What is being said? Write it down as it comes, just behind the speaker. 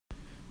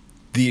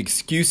The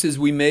excuses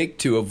we make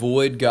to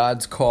avoid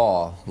God's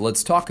call.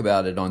 Let's talk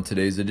about it on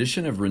today's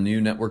edition of Renew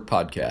Network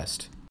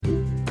Podcast.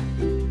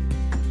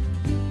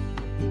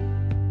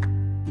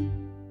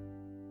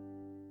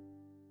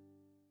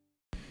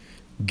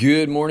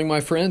 Good morning,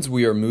 my friends.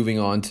 We are moving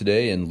on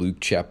today in Luke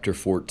chapter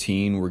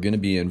 14. We're going to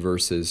be in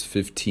verses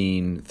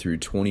 15 through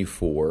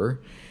 24.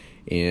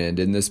 And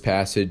in this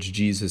passage,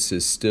 Jesus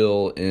is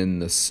still in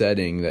the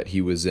setting that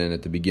he was in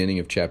at the beginning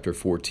of chapter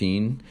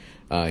 14.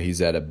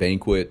 He's at a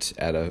banquet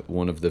at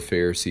one of the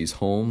Pharisees'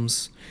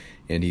 homes,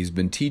 and he's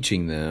been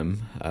teaching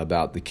them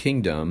about the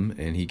kingdom,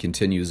 and he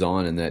continues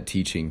on in that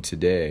teaching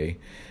today.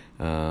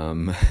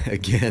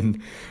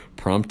 Again,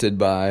 prompted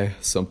by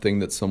something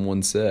that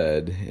someone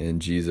said,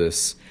 and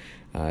Jesus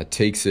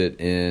takes it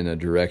in a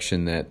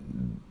direction that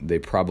they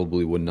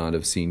probably would not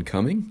have seen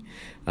coming.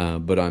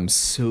 But I'm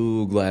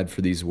so glad for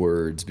these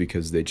words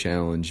because they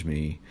challenge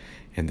me,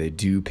 and they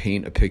do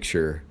paint a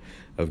picture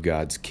of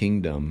God's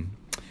kingdom.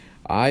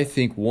 I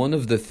think one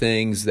of the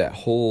things that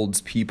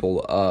holds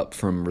people up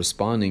from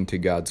responding to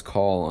God's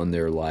call on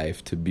their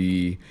life to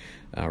be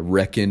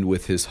reckoned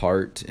with his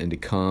heart and to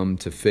come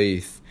to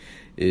faith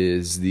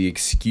is the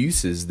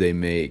excuses they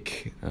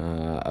make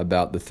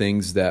about the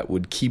things that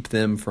would keep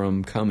them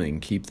from coming,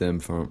 keep them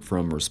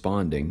from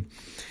responding.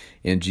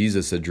 And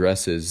Jesus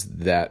addresses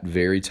that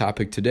very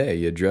topic today.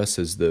 He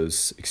addresses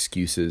those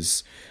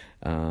excuses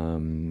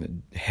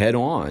head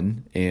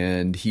on,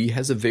 and he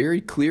has a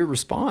very clear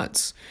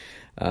response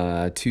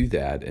to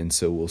that. And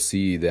so we'll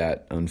see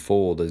that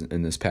unfold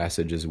in this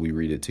passage as we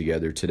read it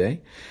together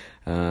today.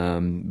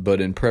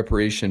 But in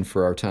preparation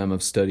for our time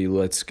of study,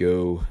 let's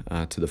go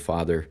to the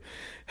Father.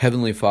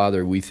 Heavenly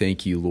Father, we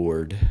thank you,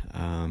 Lord.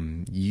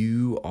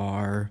 You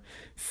are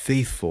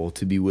faithful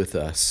to be with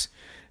us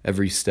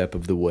every step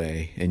of the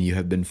way, and you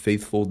have been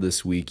faithful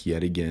this week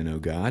yet again, O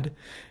God.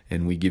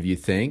 And we give you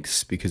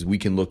thanks because we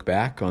can look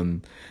back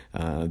on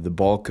the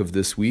bulk of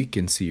this week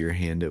and see your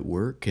hand at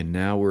work. And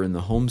now we're in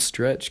the home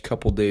stretch,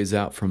 couple days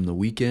out from the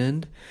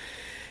weekend.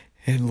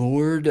 And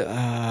Lord,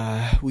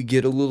 we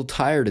get a little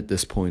tired at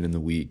this point in the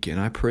week.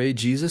 And I pray,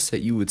 Jesus,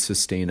 that you would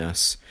sustain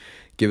us.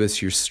 Give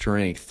us your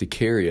strength to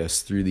carry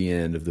us through the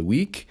end of the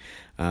week,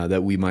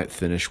 that we might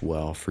finish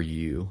well for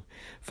you.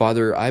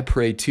 Father, I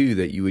pray too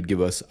that you would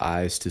give us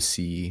eyes to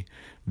see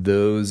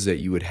those that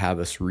you would have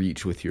us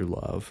reach with your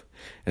love,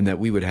 and that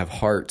we would have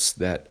hearts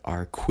that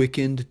are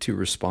quickened to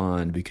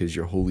respond because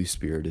your Holy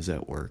Spirit is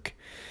at work.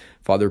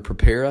 Father,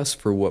 prepare us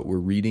for what we're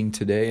reading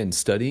today and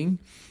studying,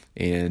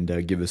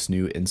 and give us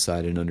new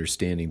insight and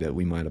understanding that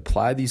we might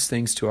apply these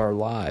things to our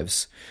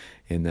lives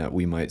and that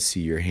we might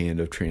see your hand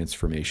of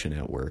transformation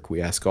at work.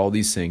 We ask all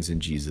these things in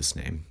Jesus'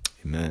 name.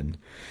 Amen.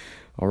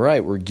 All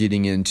right, we're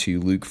getting into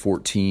Luke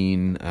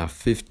 14,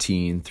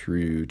 15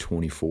 through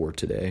 24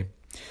 today.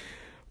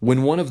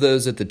 When one of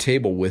those at the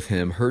table with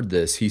him heard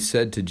this, he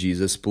said to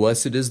Jesus,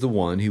 "Blessed is the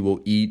one who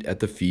will eat at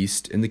the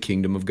feast in the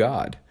kingdom of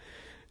God."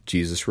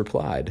 Jesus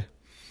replied,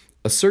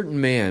 "A certain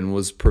man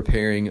was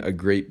preparing a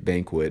great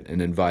banquet and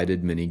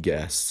invited many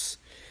guests.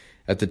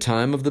 At the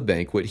time of the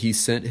banquet, he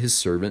sent his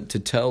servant to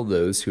tell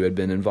those who had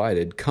been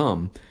invited,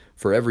 'Come,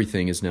 for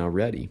everything is now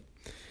ready.'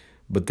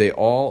 But they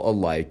all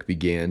alike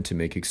began to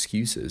make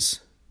excuses.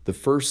 The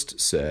first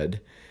said,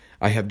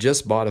 'I have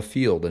just bought a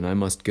field and I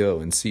must go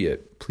and see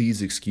it.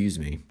 Please excuse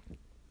me.'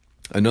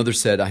 Another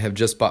said, 'I have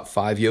just bought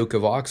 5 yoke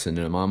of oxen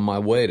and I'm on my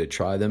way to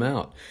try them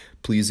out.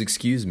 Please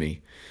excuse me.'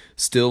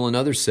 Still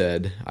another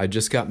said, 'I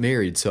just got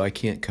married, so I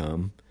can't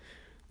come.'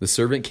 The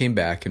servant came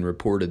back and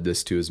reported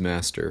this to his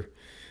master.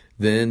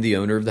 Then the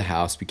owner of the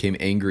house became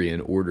angry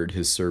and ordered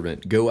his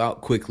servant, 'Go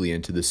out quickly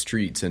into the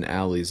streets and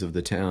alleys of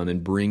the town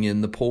and bring in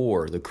the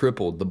poor, the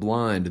crippled, the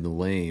blind, and the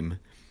lame.'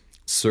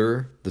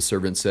 'Sir,' the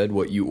servant said,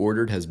 'what you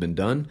ordered has been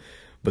done,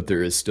 but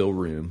there is still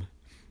room.'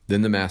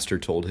 Then the master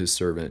told his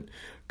servant,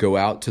 'Go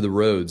out to the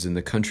roads and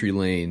the country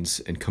lanes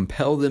and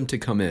compel them to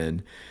come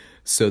in,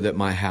 so that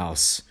my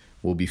house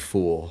will be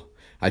full.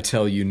 I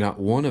tell you, not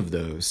one of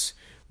those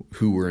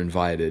who were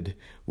invited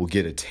will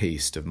get a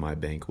taste of my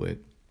banquet.'"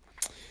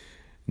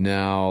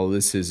 Now,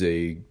 this is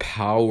a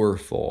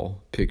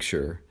powerful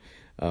picture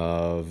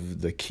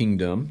of the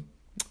kingdom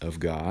of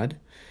God.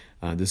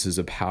 This is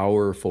a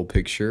powerful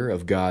picture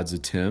of God's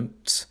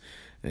attempts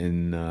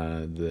in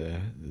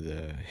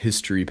the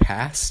history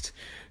past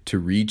to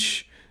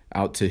reach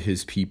out to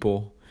his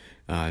people,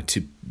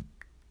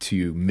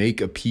 to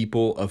make a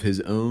people of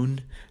his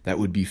own that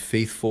would be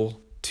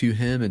faithful to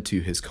him and to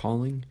his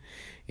calling,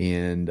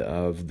 and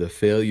of the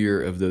failure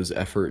of those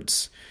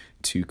efforts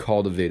to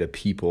cultivate a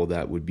people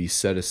that would be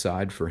set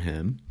aside for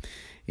him.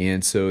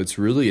 And so it's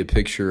really a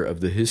picture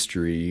of the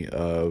history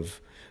of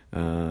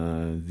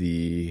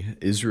the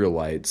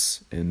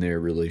Israelites and their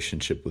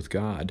relationship with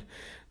God.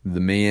 The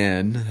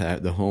man,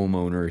 the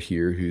homeowner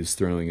here who's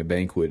throwing a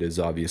banquet, is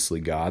obviously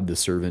God. The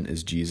servant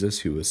is Jesus,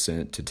 who was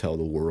sent to tell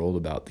the world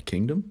about the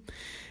kingdom.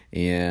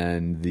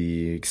 And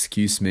the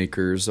excuse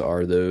makers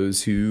are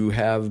those who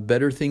have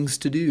better things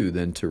to do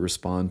than to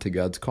respond to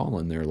God's call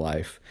in their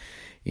life.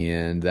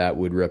 And that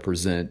would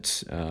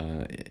represent,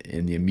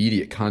 in the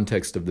immediate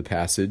context of the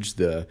passage,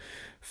 the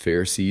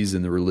Pharisees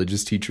and the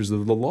religious teachers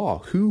of the law,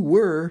 who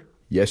were,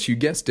 yes, you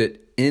guessed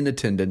it, in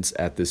attendance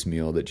at this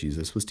meal that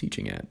Jesus was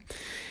teaching at.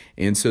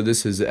 And so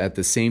this is at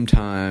the same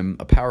time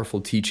a powerful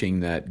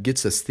teaching that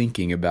gets us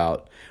thinking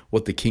about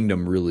what the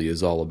kingdom really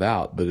is all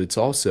about, but it's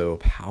also a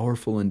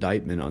powerful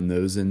indictment on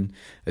those in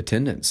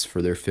attendance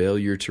for their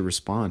failure to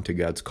respond to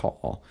God's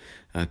call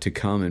to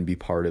come and be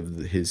part of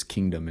his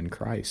kingdom in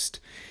Christ,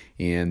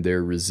 and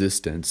their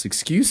resistance.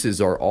 Excuses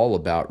are all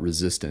about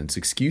resistance.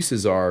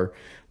 Excuses are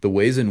the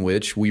ways in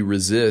which we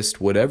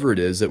resist whatever it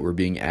is that we're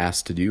being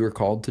asked to do or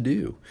called to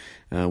do.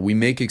 We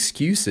make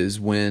excuses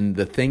when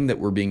the thing that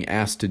we're being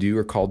asked to do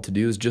or called to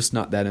do is just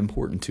not that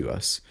important to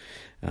us.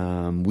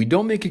 We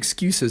don't make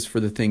excuses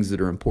for the things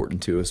that are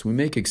important to us. We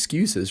make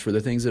excuses for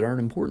the things that aren't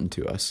important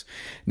to us.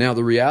 Now,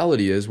 the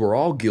reality is we're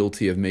all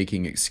guilty of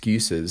making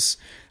excuses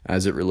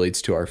as it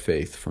relates to our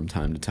faith from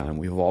time to time.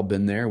 We've all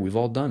been there. We've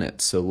all done it.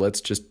 So let's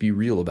just be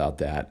real about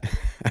that.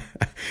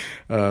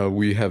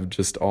 We have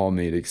just all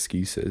made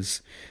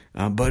excuses.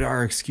 But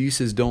our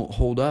excuses don't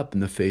hold up in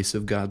the face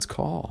of God's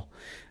call.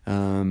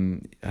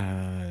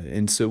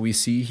 And so we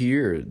see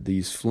here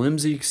these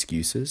flimsy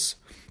excuses,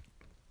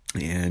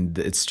 and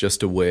it's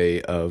just a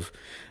way of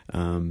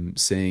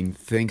saying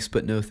thanks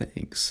but no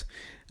thanks.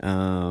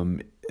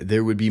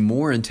 There would be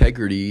more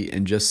integrity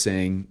in just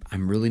saying,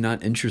 I'm really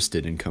not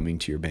interested in coming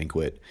to your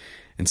banquet,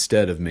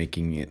 instead of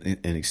making it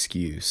an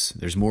excuse.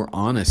 There's more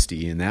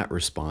honesty in that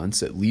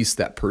response. At least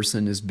that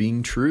person is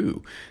being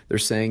true. They're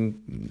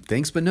saying,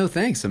 thanks but no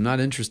thanks, I'm not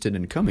interested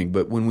in coming.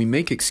 But when we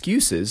make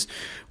excuses,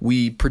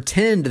 we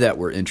pretend that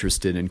we're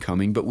interested in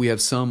coming, but we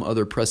have some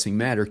other pressing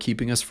matter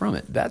keeping us from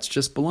it. That's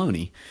just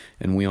baloney,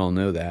 and we all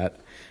know that.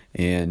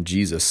 And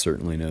Jesus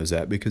certainly knows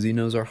that because he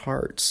knows our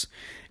hearts.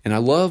 And I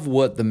love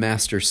what the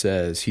master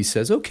says. He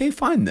says, okay,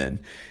 fine then.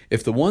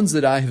 If the ones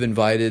that I have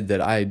invited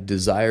that I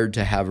desired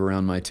to have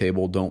around my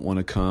table don't want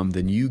to come,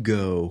 then you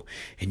go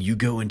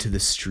into the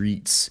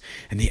streets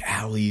and the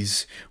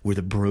alleys where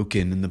the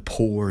broken and the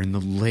poor and the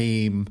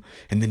lame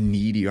and the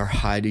needy are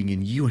hiding,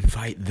 and you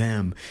invite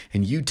them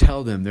and you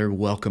tell them they're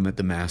welcome at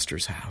the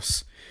master's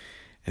house.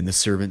 And the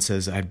servant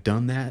says, I've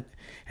done that,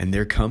 and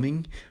they're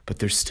coming, but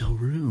there's still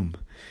room.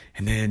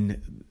 And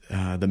then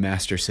the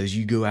master says,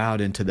 you go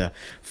out into the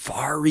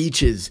far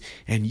reaches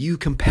and you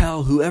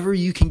compel whoever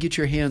you can get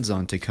your hands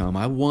on to come.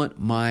 I want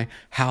my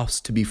house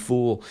to be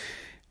full.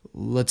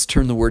 Let's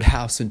turn the word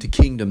house into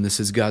kingdom. This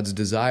is God's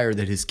desire,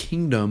 that his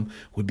kingdom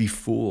would be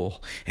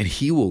full, and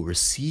he will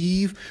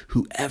receive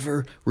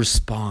whoever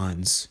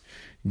responds.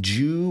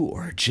 Jew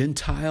or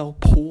Gentile,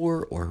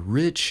 poor or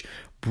rich,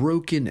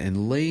 broken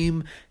and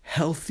lame,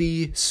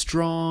 healthy,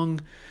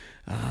 strong,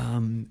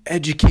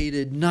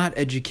 educated, not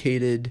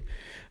educated,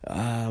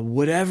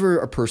 whatever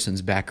a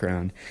person's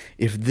background,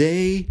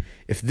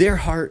 if their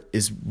heart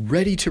is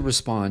ready to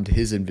respond to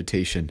his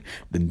invitation,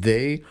 then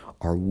they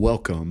are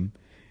welcome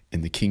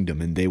in the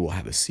kingdom and they will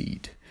have a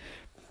seat.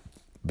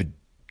 But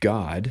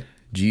God,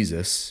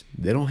 Jesus,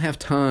 they don't have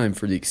time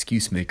for the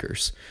excuse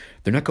makers.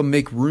 They're not going to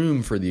make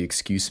room for the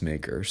excuse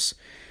makers.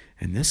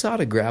 And this ought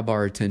to grab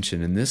our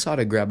attention, and this ought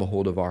to grab a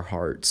hold of our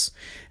hearts.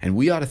 And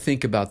we ought to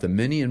think about the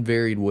many and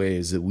varied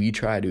ways that we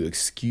try to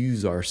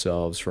excuse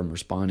ourselves from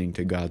responding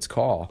to God's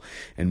call.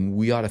 And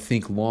we ought to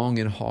think long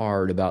and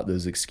hard about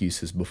those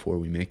excuses before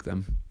we make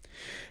them.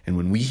 And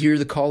when we hear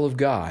the call of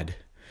God,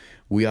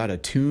 we ought to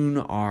tune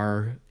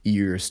our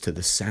ears to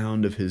the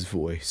sound of his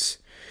voice.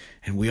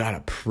 And we ought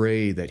to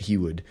pray that he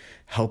would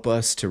help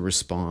us to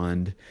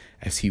respond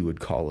as he would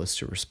call us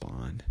to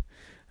respond.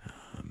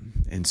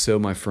 And so,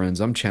 my friends,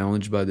 I'm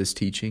challenged by this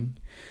teaching.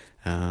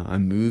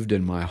 I'm moved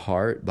in my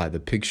heart by the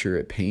picture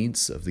it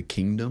paints of the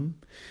kingdom,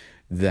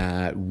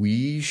 that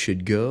we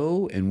should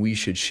go and we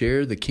should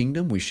share the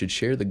kingdom, we should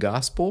share the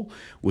gospel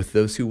with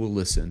those who will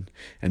listen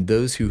and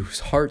those whose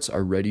hearts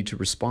are ready to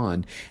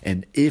respond.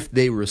 And if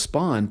they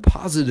respond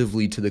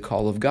positively to the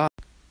call of God,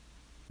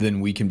 then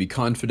we can be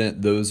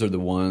confident those are the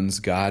ones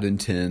God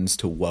intends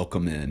to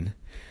welcome in.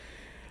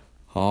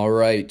 All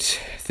right.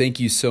 Thank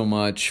you so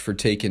much for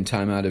taking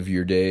time out of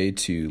your day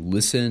to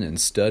listen and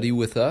study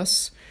with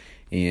us.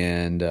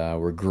 And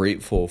we're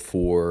grateful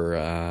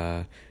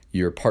for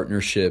your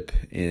partnership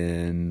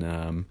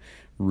in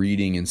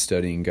reading and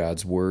studying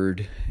God's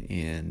Word.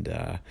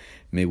 And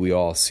may we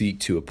all seek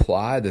to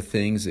apply the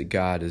things that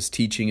God is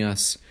teaching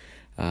us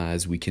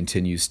as we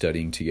continue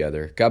studying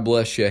together. God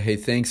bless you. Hey,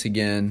 thanks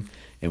again,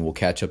 and we'll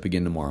catch up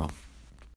again tomorrow.